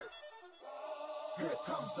Here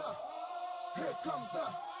comes the, here comes the,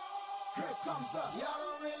 here comes the. Y'all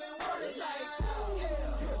don't really want it like that.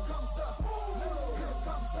 Yeah. Here comes the, no. Here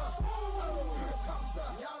comes the, oh. Here comes the.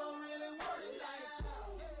 Y'all don't really want it like that.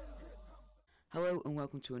 Yeah. Here comes the. Hello and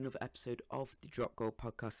welcome to another episode of the Drop Goal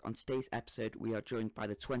Podcast. On today's episode, we are joined by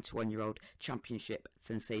the 21-year-old championship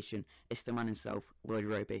sensation. It's the man himself, Lloyd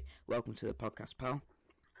Roby. Welcome to the podcast, pal.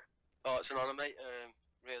 Oh, it's an honour, mate.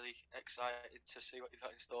 Really excited to see what you've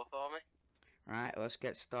got in store for me. Right, let's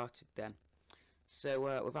get started then.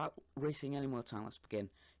 So, without wasting any more time, let's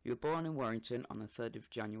begin. You were born in Warrington on the 3rd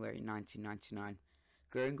of January 1999.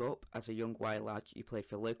 Growing up as a young wild lad, you played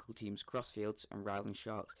for local teams Crossfields and Ryland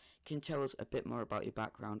Sharks. Can you tell us a bit more about your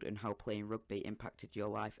background and how playing rugby impacted your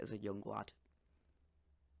life as a young lad?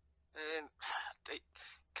 It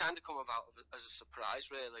kind of come about as a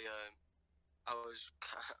surprise, really. I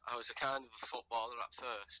was a kind of a footballer at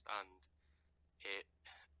first, and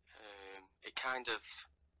it kind of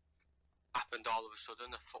happened all of a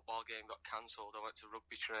sudden. A football game got cancelled. I went to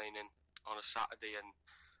rugby training on a Saturday, and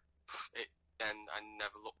then I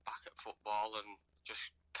never looked back at football and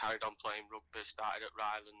just carried on playing rugby. Started at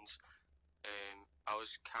Rylands. I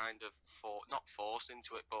was kind of not forced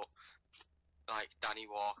into it, but like Danny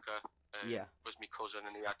Walker was my cousin,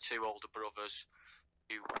 and he had two older brothers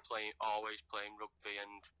who were always playing rugby,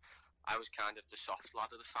 and I was kind of the soft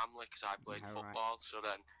lad of the family because I played football. Right. So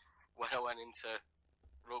then when I went into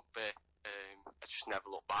rugby, I just never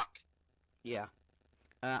looked back. Yeah.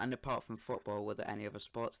 And apart from football, were there any other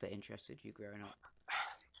sports that interested you growing up?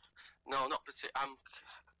 No, not particularly.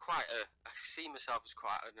 I see myself as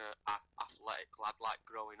quite an athletic lad, like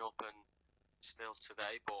growing up and still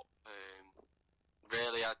today. But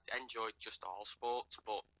really, I enjoyed just all sports,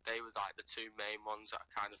 but they were like the two main ones that I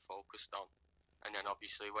kind of focused on. And then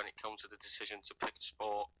obviously when it comes to the decision to pick a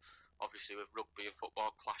sport, obviously with rugby and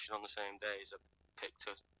football clashing on the same days, I picked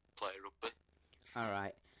to play rugby.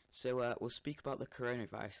 Alright, so we'll speak about the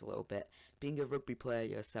coronavirus a little bit. Being a rugby player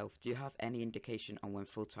yourself, do you have any indication on when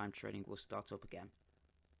full-time training will start up again?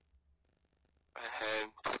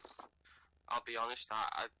 I'll be honest,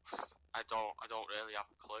 I don't really have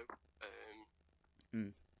a clue.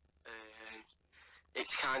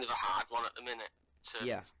 It's kind of a hard one at the minute to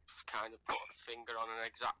kind of put a finger on an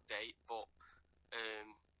exact date, but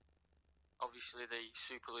obviously the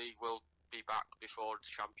Super League will be back before the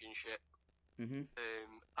Championship.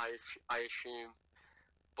 I assume,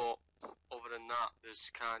 but other than that, there's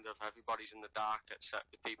kind of everybody's in the dark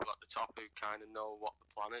except the people at the top who kind of know what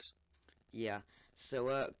the plan is. Yeah,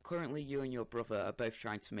 so currently you and your brother are both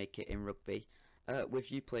trying to make it in rugby.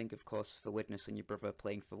 With you playing, of course, for Widnes and your brother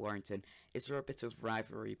playing for Warrington, is there a bit of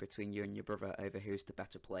rivalry between you and your brother over who's the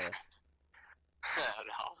better player?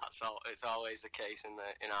 No, it's always the case in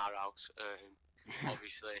our house.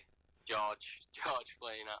 Obviously, George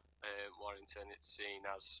playing at Warrington, it's seen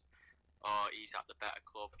as, he's at the better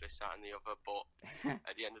club, this, that, and the other. But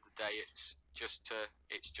at the end of the day, it's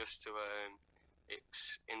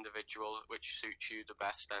individual, which suits you the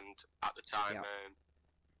best. And at the time,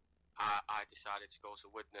 I decided to go to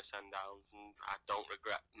Widnes, and I don't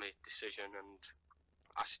regret my decision, and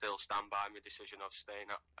I still stand by my decision of staying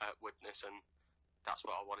at Widnes, and that's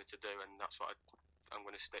what I wanted to do, and that's what I'm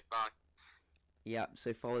going to stick by. Yeah,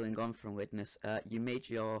 so following on from Widnes, you made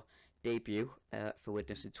your debut for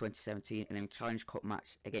Widnes in 2017 in a Challenge Cup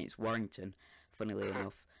match against Warrington, funnily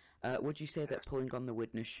enough. Would you say that pulling on the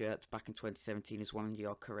Widnes shirt back in 2017 is one of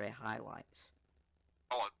your career highlights?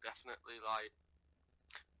 Oh, definitely. Like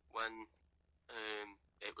when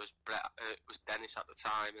it was Dennis at the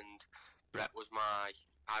time, and Brett was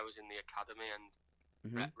I was in the academy, and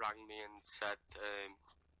Brett rang me and said,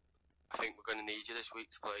 I think we're going to need you this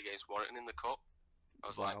week to play against Warrington in the Cup. I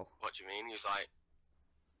was like, what do you mean? He was like,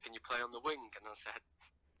 can you play on the wing? And I said,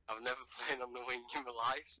 I've never played on the wing in my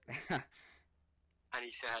life. And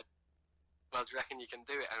he said, well, do you reckon you can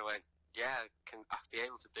do it? And I went, yeah, I'll be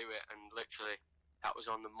able to do it. And literally, that was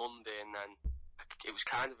on the Monday, and then it was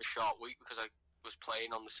kind of a short week because I was playing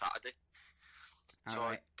on the Saturday.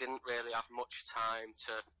 I didn't really have much time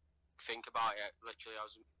to think about it. Literally,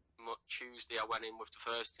 Tuesday I went in with the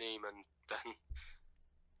first team, and then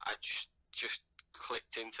I just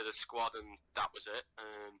clicked into the squad, and that was it.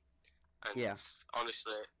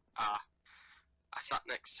 Honestly, I sat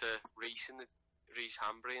next to Reece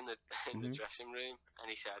Hambry in the dressing room, and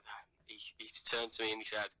he said, he turned to me and he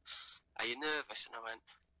said, "Are you nervous?" And I went,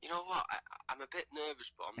 "You know what? I'm a bit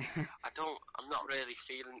nervous, but I'm not really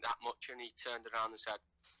feeling that much." And he turned around and said,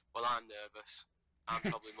 "Well, I'm nervous. I'm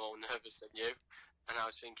probably more nervous than you." And I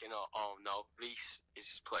was thinking, oh no, Reece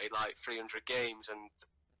has played like 300 games, and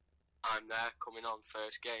I'm there coming on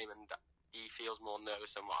first game, and he feels more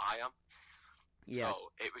nervous than what I am. Yeah.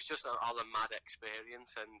 So it was just all a mad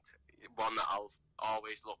experience, and one that I'll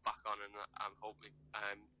always look back on, and I hope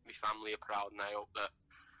my family are proud, and I hope that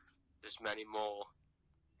there's many more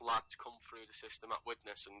lads come through the system at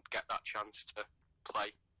Widnes and get that chance to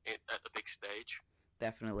play at the big stage.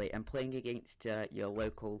 Definitely. And playing against your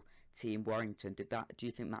local team, Warrington, do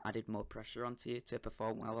you think that added more pressure onto you to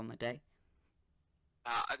perform well on the day?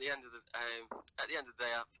 At the end of the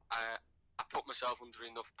day, I put myself under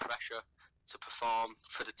enough pressure to perform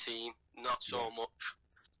for the team, not so much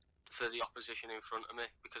for the opposition in front of me,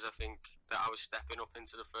 because I think that I was stepping up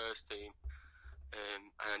into the first team,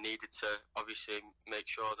 and I needed to obviously make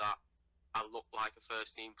sure that I looked like a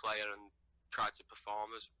first team player and tried to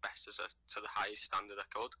perform as best as to the highest standard I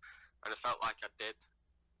could, and I felt like I did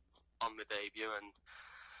on the debut.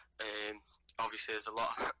 And obviously there's a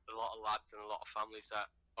lot of lads and a lot of families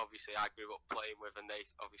that obviously I grew up playing with, and they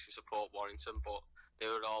obviously support Warrington, but they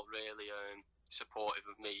were all really supportive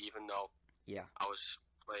of me, even though I was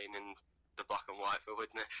playing in the black and white for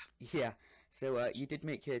Widnes. Yeah, so you did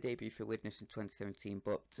make your debut for Widnes in 2017,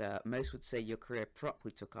 but most would say your career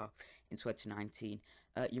properly took off in 2019.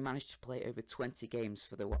 You managed to play over 20 games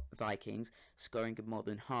for the Vikings, scoring in more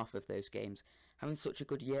than half of those games. Having such a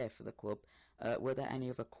good year for the club, were there any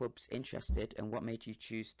other clubs interested, and what made you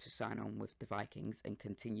choose to sign on with the Vikings and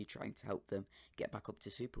continue trying to help them get back up to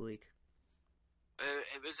Super League?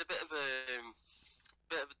 It was a bit of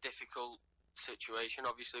a difficult situation,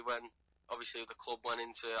 obviously, when the club went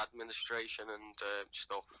into administration and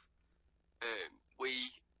stuff.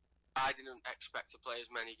 I didn't expect to play as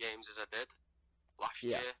many games as I did last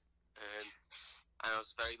year, and I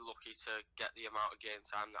was very lucky to get the amount of game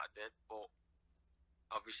time that I did, but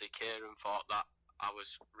obviously Kieran thought that I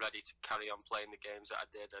was ready to carry on playing the games that I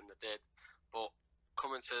did, and I did. But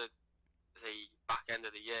coming to the back end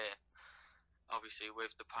of the year, obviously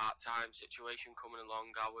with the part-time situation coming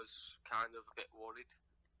along, I was kind of a bit worried.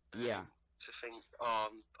 To think,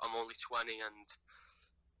 I'm only 20 and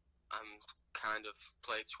I'm kind of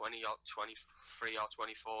played 20 or 23 or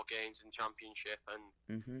 24 games in Championship, and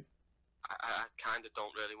I kind of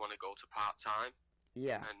don't really want to go to part-time.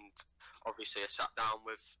 And obviously I sat down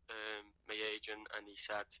with my agent, and he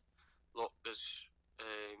said, look, there's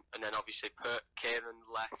and then obviously Kieran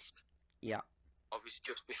left obviously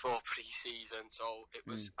just before pre-season, so it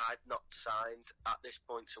was I'd not signed at this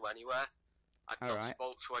point to anywhere. I'd not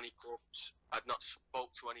spoke to any clubs. I'd not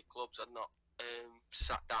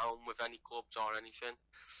sat down with any clubs or anything,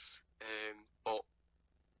 but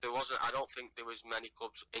there wasn't. I don't think there was many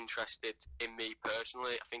clubs interested in me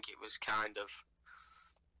personally. I think it was kind of,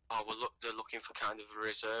 they're looking for kind of a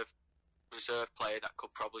reserve player that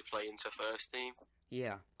could probably play into first team.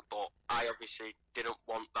 But I obviously didn't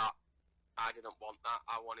want that.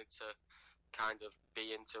 I wanted to kind of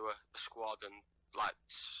be into a squad and like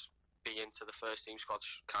be into the first team squad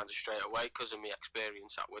kind of straight away because of my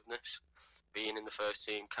experience at Widnes, being in the first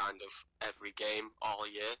team kind of every game all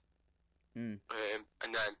year. And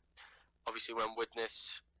then obviously when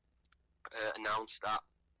Widnes announced that,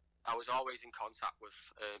 I was always in contact with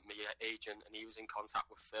my agent, and he was in contact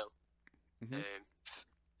with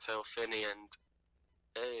Phil Finney, and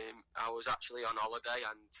I was actually on holiday,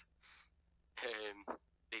 and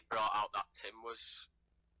they brought out that Tim was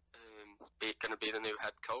going to be the new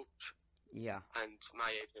head coach. And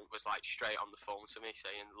my agent was like straight on the phone to me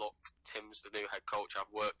saying, look, Tim's the new head coach,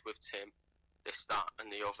 I've worked with Tim, this, that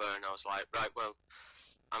and the other. And I was like, right, well,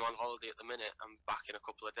 I'm on holiday at the minute, I'm back in a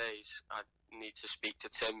couple of days, I need to speak to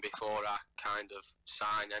Tim before I kind of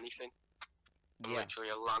sign anything.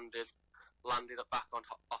 Literally I landed back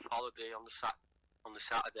off holiday on the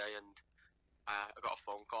Saturday, and I got a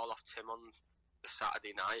phone call off Tim on the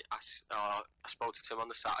Saturday night. I spoke to Tim on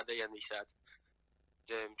the Saturday, and he said,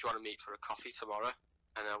 do you want to meet for a coffee tomorrow?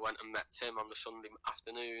 And I went and met Tim on the Sunday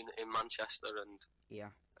afternoon in Manchester, and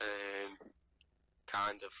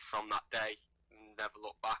kind of from that day never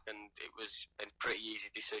looked back, and it was a pretty easy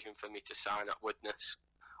decision for me to sign at Widnes,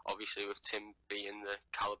 obviously with Tim being the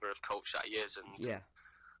calibre of coach that he is. And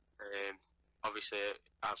obviously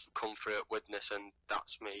I've come through at Widnes, and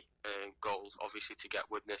that's my goal, obviously, to get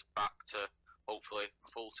Widnes back to hopefully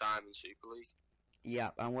full-time in Super League.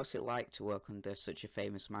 And what's it like to work under such a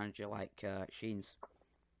famous manager like Sheens?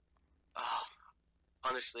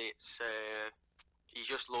 Honestly, it's he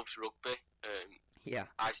just loves rugby.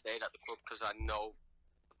 I stayed at the club because I know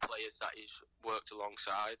the players that he's worked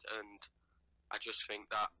alongside, and I just think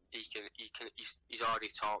that he's already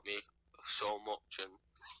taught me so much, and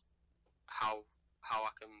how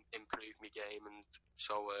I can improve my game. And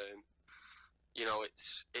so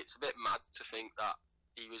it's a bit mad to think that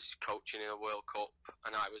he was coaching in a World Cup,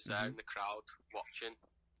 and I was there in the crowd watching.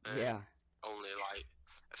 Only like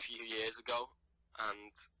a few years ago,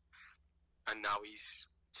 and now he's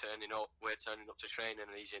turning up. We're turning up to training,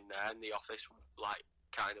 and he's in there in the office, like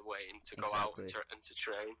kind of waiting to go out and to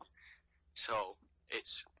train. So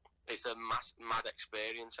it's a mad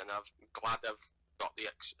experience, and I'm glad I've got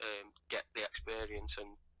get the experience and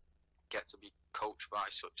get to be coached by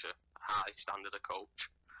such a high standard of coach.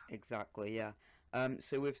 Exactly, yeah.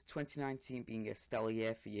 So with 2019 being a stellar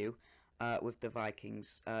year for you, with the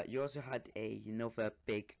Vikings, you also had another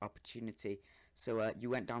big opportunity. So you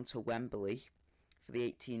went down to Wembley for the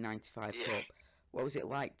 1895 Cup. What was it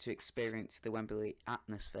like to experience the Wembley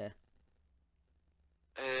atmosphere?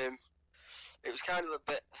 It was kind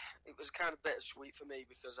of bittersweet for me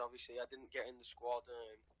because obviously I didn't get in the squad.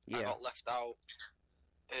 I got left out.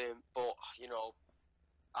 But you know,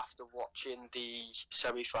 after watching the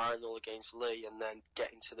semi-final against Lee and then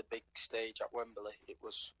getting to the big stage at Wembley, it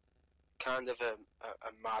was kind of a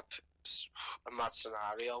mad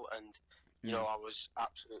scenario, and you know, I was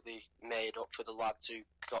absolutely made up for the lads who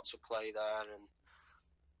got to play there, and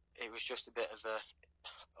it was just a bit of a.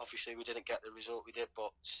 Obviously, we didn't get the result we did,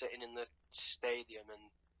 but sitting in the stadium and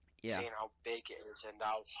seeing how big it is and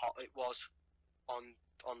how hot it was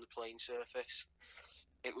on the playing surface,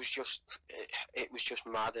 it was just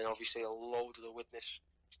mad. And obviously, a load of the Witness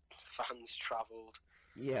fans travelled,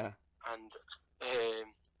 and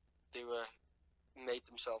they made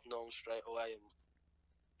themselves known straight away, and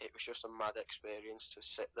it was just a mad experience to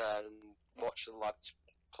sit there and watch the lads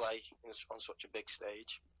play on such a big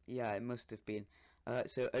stage. Yeah, it must have been.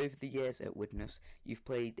 So over the years at Widnes, you've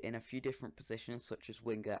played in a few different positions such as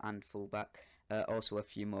winger and fullback, also a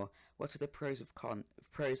few more. What are the pros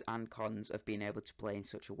and cons of being able to play in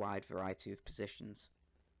such a wide variety of positions?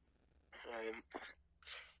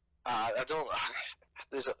 I don't.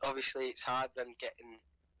 Obviously it's hard then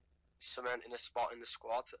cementing a spot in the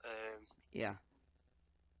squad.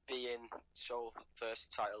 Being so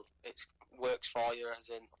versatile, it works for you, as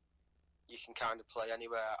in you can kind of play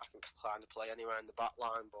anywhere. I can kind of play anywhere in the back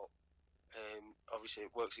line, but obviously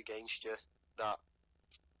it works against you that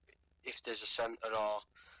if there's a centre or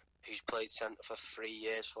who's played centre for 3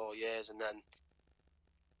 years, 4 years, and then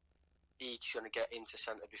he's going to get into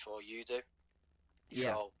centre before you do.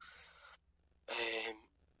 So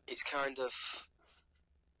it's kind of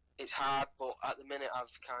hard, but at the minute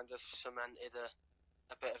I've kind of cemented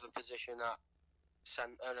a bit of a position at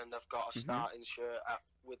centre, and I've got a starting shirt at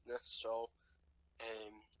Widnes, so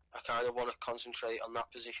I kind of want to concentrate on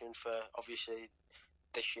that position for obviously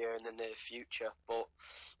this year and the near future. But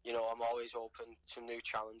you know, I'm always open to new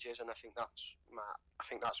challenges, and I think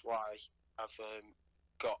that's why I've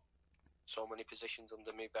got so many positions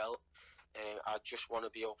under my belt. I just want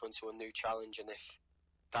to be open to a new challenge, and if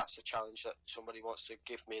that's a challenge that somebody wants to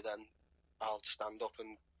give me, then I'll stand up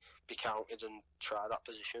and be counted and try that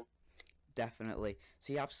position. Definitely.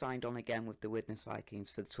 So you have signed on again with the Widnes Vikings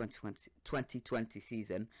for the 2020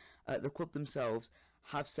 season. The club themselves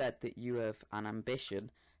have said that you have an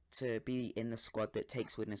ambition to be in the squad that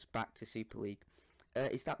takes Widnes back to Super League.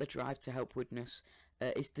 Is that the drive to help Widnes?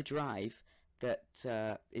 Is that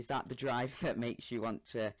the drive that makes you want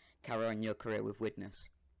to carry on your career with Widnes?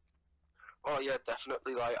 Oh yeah,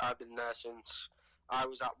 definitely. Like, I've been there since I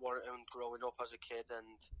was at Warrington growing up as a kid,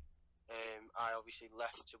 and I obviously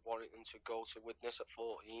left to Warrington to go to Widnes at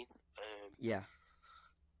 14.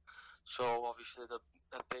 So obviously the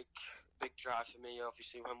big drive for me,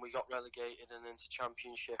 obviously, when we got relegated and into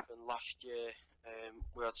Championship, and last year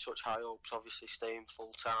we had such high hopes, obviously staying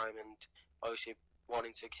full time, and obviously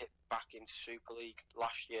wanting to get back into Super League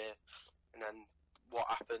last year, and then what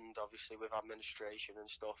happened obviously with administration and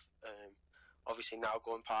stuff. Obviously now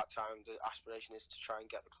going part time, the aspiration is to try and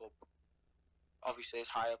get the club obviously as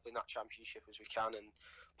high up in that Championship as we can, and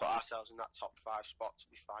put ourselves in that top 5 spot to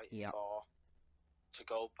be fighting for, to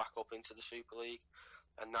go back up into the Super League.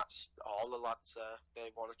 And that's all the lads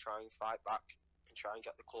they want to try and fight back and try and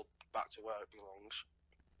get the club back to where it belongs.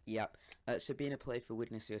 Yep. So being a player for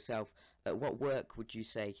Widnes yourself, what work would you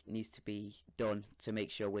say needs to be done to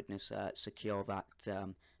make sure Widnes secure that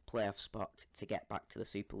playoff spot to get back to the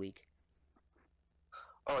Super League?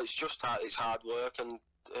 Oh, it's just it's hard work, and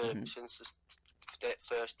since the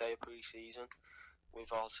first day of pre-season,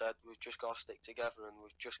 we've all said we've just got to stick together and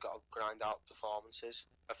we've just got to grind out performances.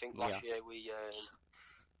 I think last year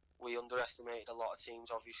we underestimated a lot of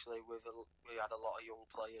teams. Obviously, we had a lot of young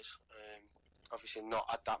players. Obviously, not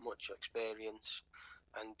had that much experience,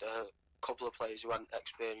 and a couple of players who hadn't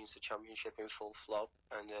experienced the Championship in full flow.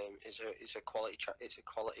 And it's a quality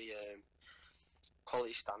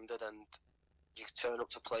standard, and you turn up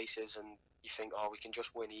to places and you think, oh, we can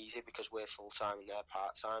just win easy because we're full time and they're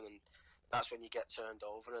part time, and that's when you get turned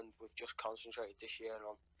over. And we've just concentrated this year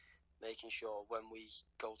on making sure when we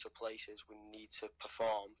go to places we need to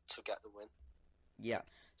perform to get the win. Yeah,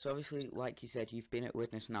 so obviously, like you said, you've been at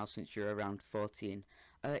Widnes now since you're around 14.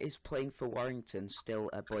 Is playing for Warrington still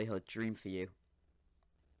a boyhood dream for you?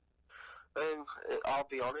 I'll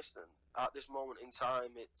be honest, and at this moment in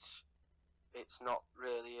time, it's not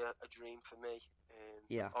really a dream for me.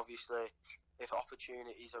 Yeah. Obviously, if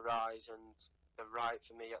opportunities arise and they're right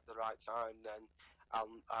for me at the right time, then I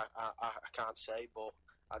can't say. But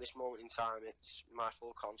at this moment in time, it's my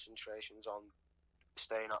full concentrations on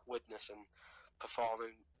staying at Widnes and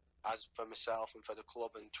performing as for myself and for the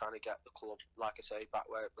club, and trying to get the club, like I say, back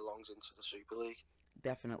where it belongs, into the Super League.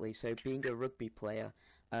 Definitely. So being a rugby player,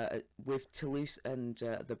 with Toulouse and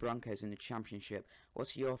the Broncos in the Championship,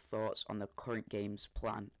 what's your thoughts on the current game's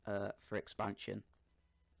plan for expansion?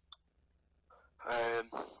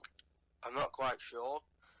 I'm not quite sure.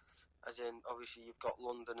 As in, obviously, you've got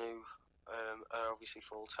London who are obviously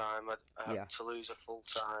full time. Yeah. Toulouse are full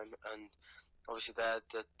time, and obviously they're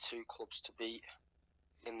the two clubs to beat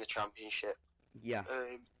in the Championship. Yeah.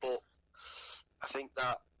 But I think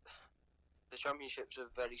that the Championship's a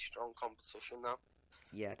very strong competition now.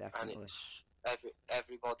 Yeah, definitely. And it's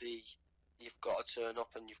everybody. You've got to turn up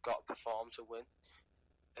and you've got to perform to win.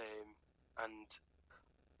 And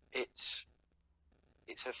it's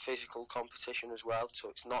a physical competition as well, so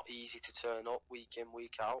it's not easy to turn up week in,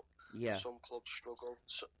 week out. Yeah. Some clubs struggle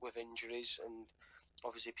with injuries, and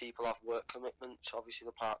obviously people have work commitments, obviously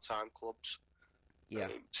the part-time clubs. Yeah.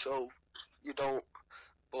 So you don't,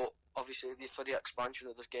 but obviously for the expansion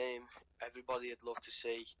of this game, everybody would love to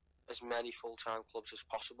see as many full-time clubs as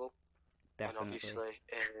possible. Definitely. And obviously,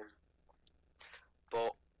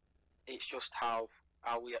 but it's just how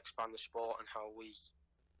we expand the sport and how we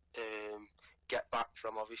get back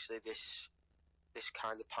from obviously this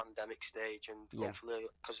kind of pandemic stage, and hopefully,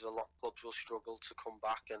 because a lot of clubs will struggle to come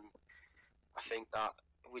back, and I think that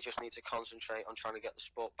we just need to concentrate on trying to get the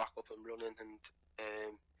sport back up and running, and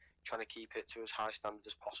trying to keep it to as high standard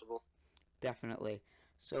as possible. Definitely.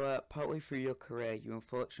 So partway through your career, you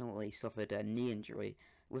unfortunately suffered a knee injury.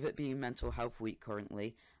 With it being Mental Health Week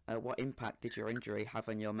currently, what impact did your injury have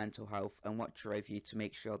on your mental health, and what drove you to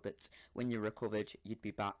make sure that when you recovered, you'd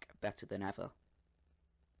be back better than ever?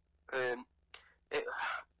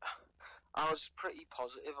 I was pretty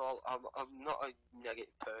positive. I'm not a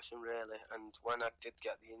negative person really, and when I did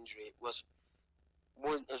get the injury, it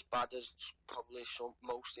wasn't as bad as probably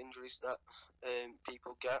most injuries that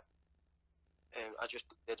people get. I just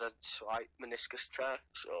did a slight meniscus tear,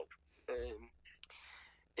 so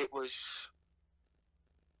it was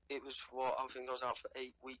what I think I was out for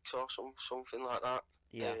 8 weeks or something like that.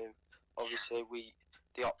 Yeah. Obviously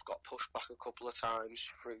the op got pushed back a couple of times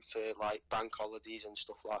through to like bank holidays and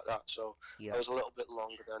stuff like that, so it was a little bit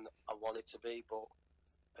longer than I wanted to be, but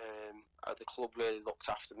the club really looked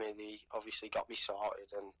after me. They obviously got me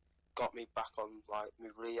sorted and got me back on like my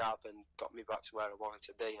rehab and got me back to where I wanted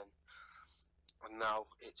to be, and now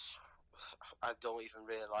I don't even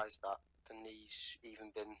realise that the knee's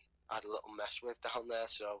even been had a little mess with down there,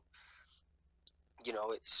 so you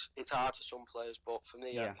know, it's hard for some players, but for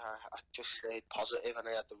me, I just stayed positive, and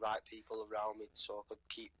I had the right people around me so I could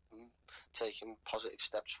keep taking positive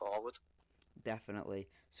steps forward. Definitely.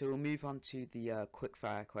 So we'll move on to the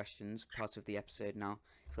quickfire questions part of the episode now.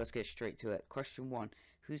 So let's get straight to it. Question 1.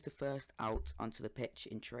 Who's the first out onto the pitch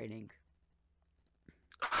in training?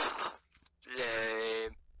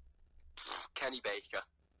 Kenny Baker.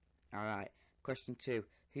 Alright. Question 2.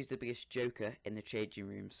 Who's the biggest joker in the changing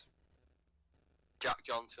rooms? Jack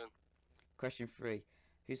Johnson. Question 3.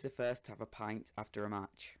 Who's the first to have a pint after a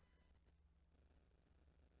match?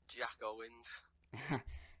 Jack Owens.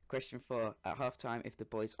 Question 4. At half-time, if the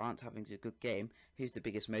boys aren't having a good game, who's the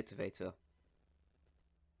biggest motivator?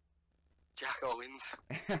 Jack Owens.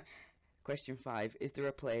 Question 5. Is there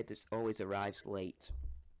a player that always arrives late?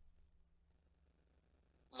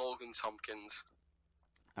 Logan Tompkins.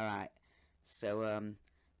 Alright. So,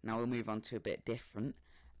 now we'll move on to a bit different.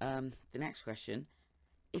 The next question.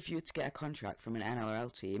 If you were to get a contract from an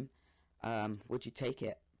NRL team, would you take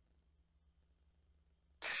it?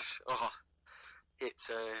 Oh, it's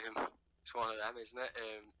one of them, isn't it?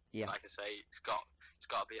 Like I say, it's got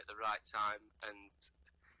to be at the right time, and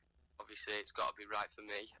obviously it's got to be right for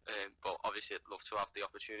me. But obviously I'd love to have the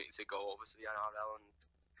opportunity to go over to the NRL and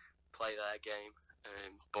play their game.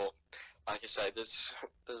 But like I say,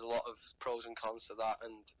 there's a lot of pros and cons to that,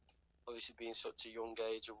 and obviously being such a young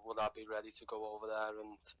age, would I be ready to go over there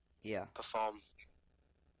and perform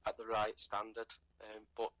at the right standard.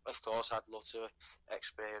 But of course, I'd love to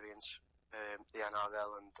experience the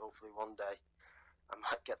NRL, and hopefully one day I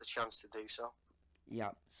might get the chance to do so.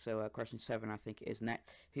 Yeah, so question 7 I think it is next.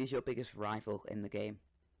 Who's your biggest rival in the game?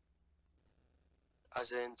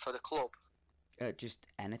 As in, for the club? Just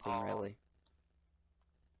anything, really.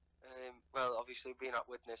 Well, obviously, being at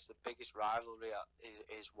Widnes, the biggest rivalry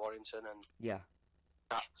is Warrington, and yeah,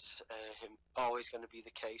 that's always going to be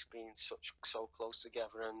the case, being so close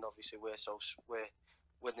together. And obviously,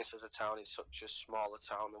 Widnes as a town is such a smaller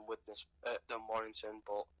town than Warrington,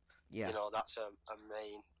 but yeah, you know, that's a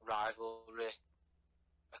main rivalry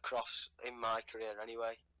across in my career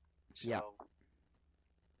anyway. So,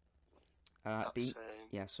 yeah.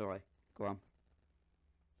 Yeah, sorry. Go on.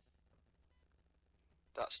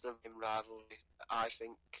 That's the main rivalry I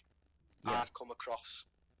think I've come across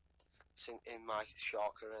in my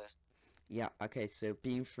short career. Yeah, okay, so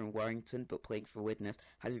being from Warrington but playing for Widnes,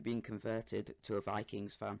 have you been converted to a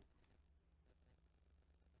Vikings fan?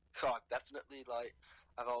 Oh, definitely. Like,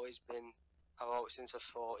 since I was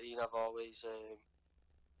 14, I've always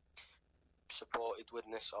supported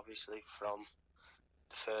Widnes, obviously, from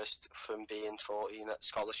being 14 at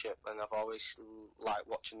scholarship, and I've always liked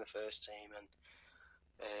watching the first team, and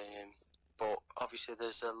but obviously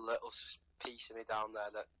there's a little piece of me down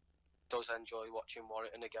there that does enjoy watching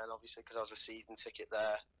Warrington again, obviously, because I was a season ticket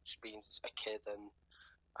there, just being a kid, and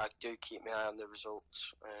I do keep my eye on the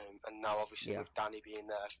results, and now obviously with Danny being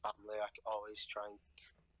there, family, I always try and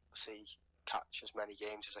catch as many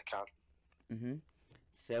games as I can.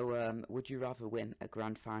 So would you rather win a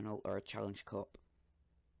grand final or a Challenge Cup?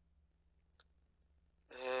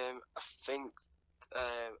 I think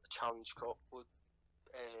a Challenge Cup would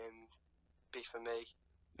be for me.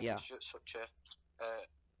 Yeah. It's just such a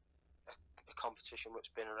competition which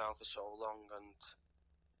has been around for so long, and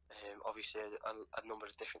obviously a number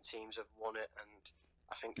of different teams have won it, and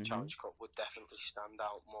I think the Challenge Cup would definitely stand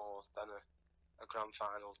out more than a grand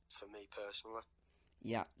final for me personally.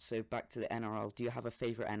 Yeah, so back to the NRL. Do you have a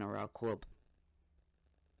favourite NRL club?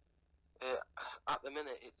 At the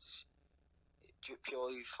minute, it's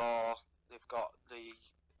purely for they've got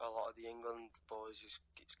a lot of the England boys.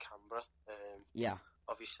 It's Canberra. Yeah.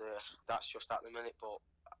 Obviously, that's just at the minute, but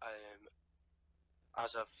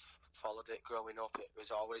as I've followed it growing up, it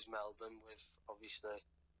was always Melbourne with obviously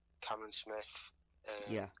Cameron Smith,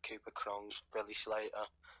 Cooper Cronk, Billy Slater.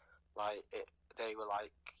 They were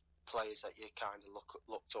like players that you kind of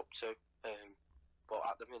looked up to. But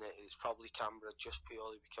at the minute, it's probably Canberra, just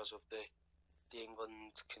purely because of the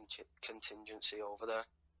England contingency over there.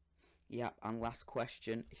 Yeah, and last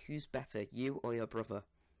question, who's better, you or your brother?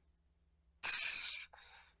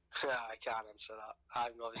 I can't answer that.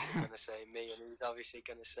 I'm obviously going to say me, and he's obviously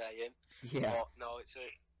going to say him. Yeah. But no, it's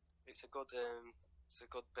a good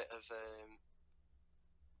bit of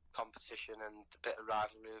competition and a bit of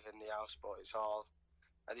rivalry within the house. But it's all,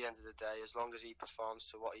 at the end of the day, as long as he performs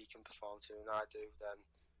to what he can perform to, and I do, then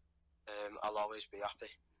I'll always be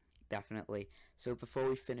happy. Definitely. So before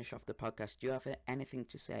we finish off the podcast, do you have anything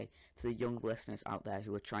to say to the young listeners out there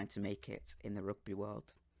who are trying to make it in the rugby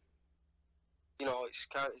world? You know, it's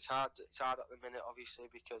hard at the minute, obviously,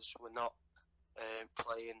 because we're not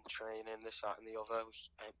playing, training, this, that and the other,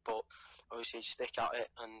 but obviously you stick at it,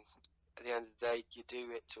 and at the end of the day you do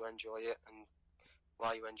it to enjoy it, and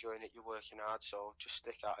while you're enjoying it you're working hard, so just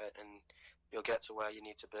stick at it and you'll get to where you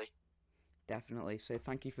need to be. Definitely. So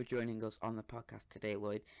thank you for joining us on the podcast today,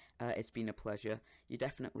 Lloyd. It's been a pleasure. You're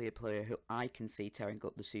definitely a player who I can see tearing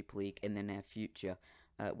up the Super League in the near future.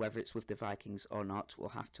 Whether it's with the Vikings or not, we'll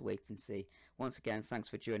have to wait and see. Once again, thanks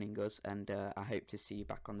for joining us, and I hope to see you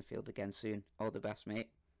back on the field again soon. All the best, mate.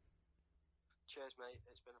 Cheers, mate.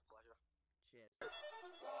 It's been a pleasure. Cheers.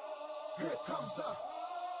 Here comes the,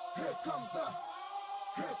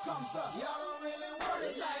 y'all don't really want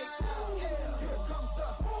it like, yeah. Here comes the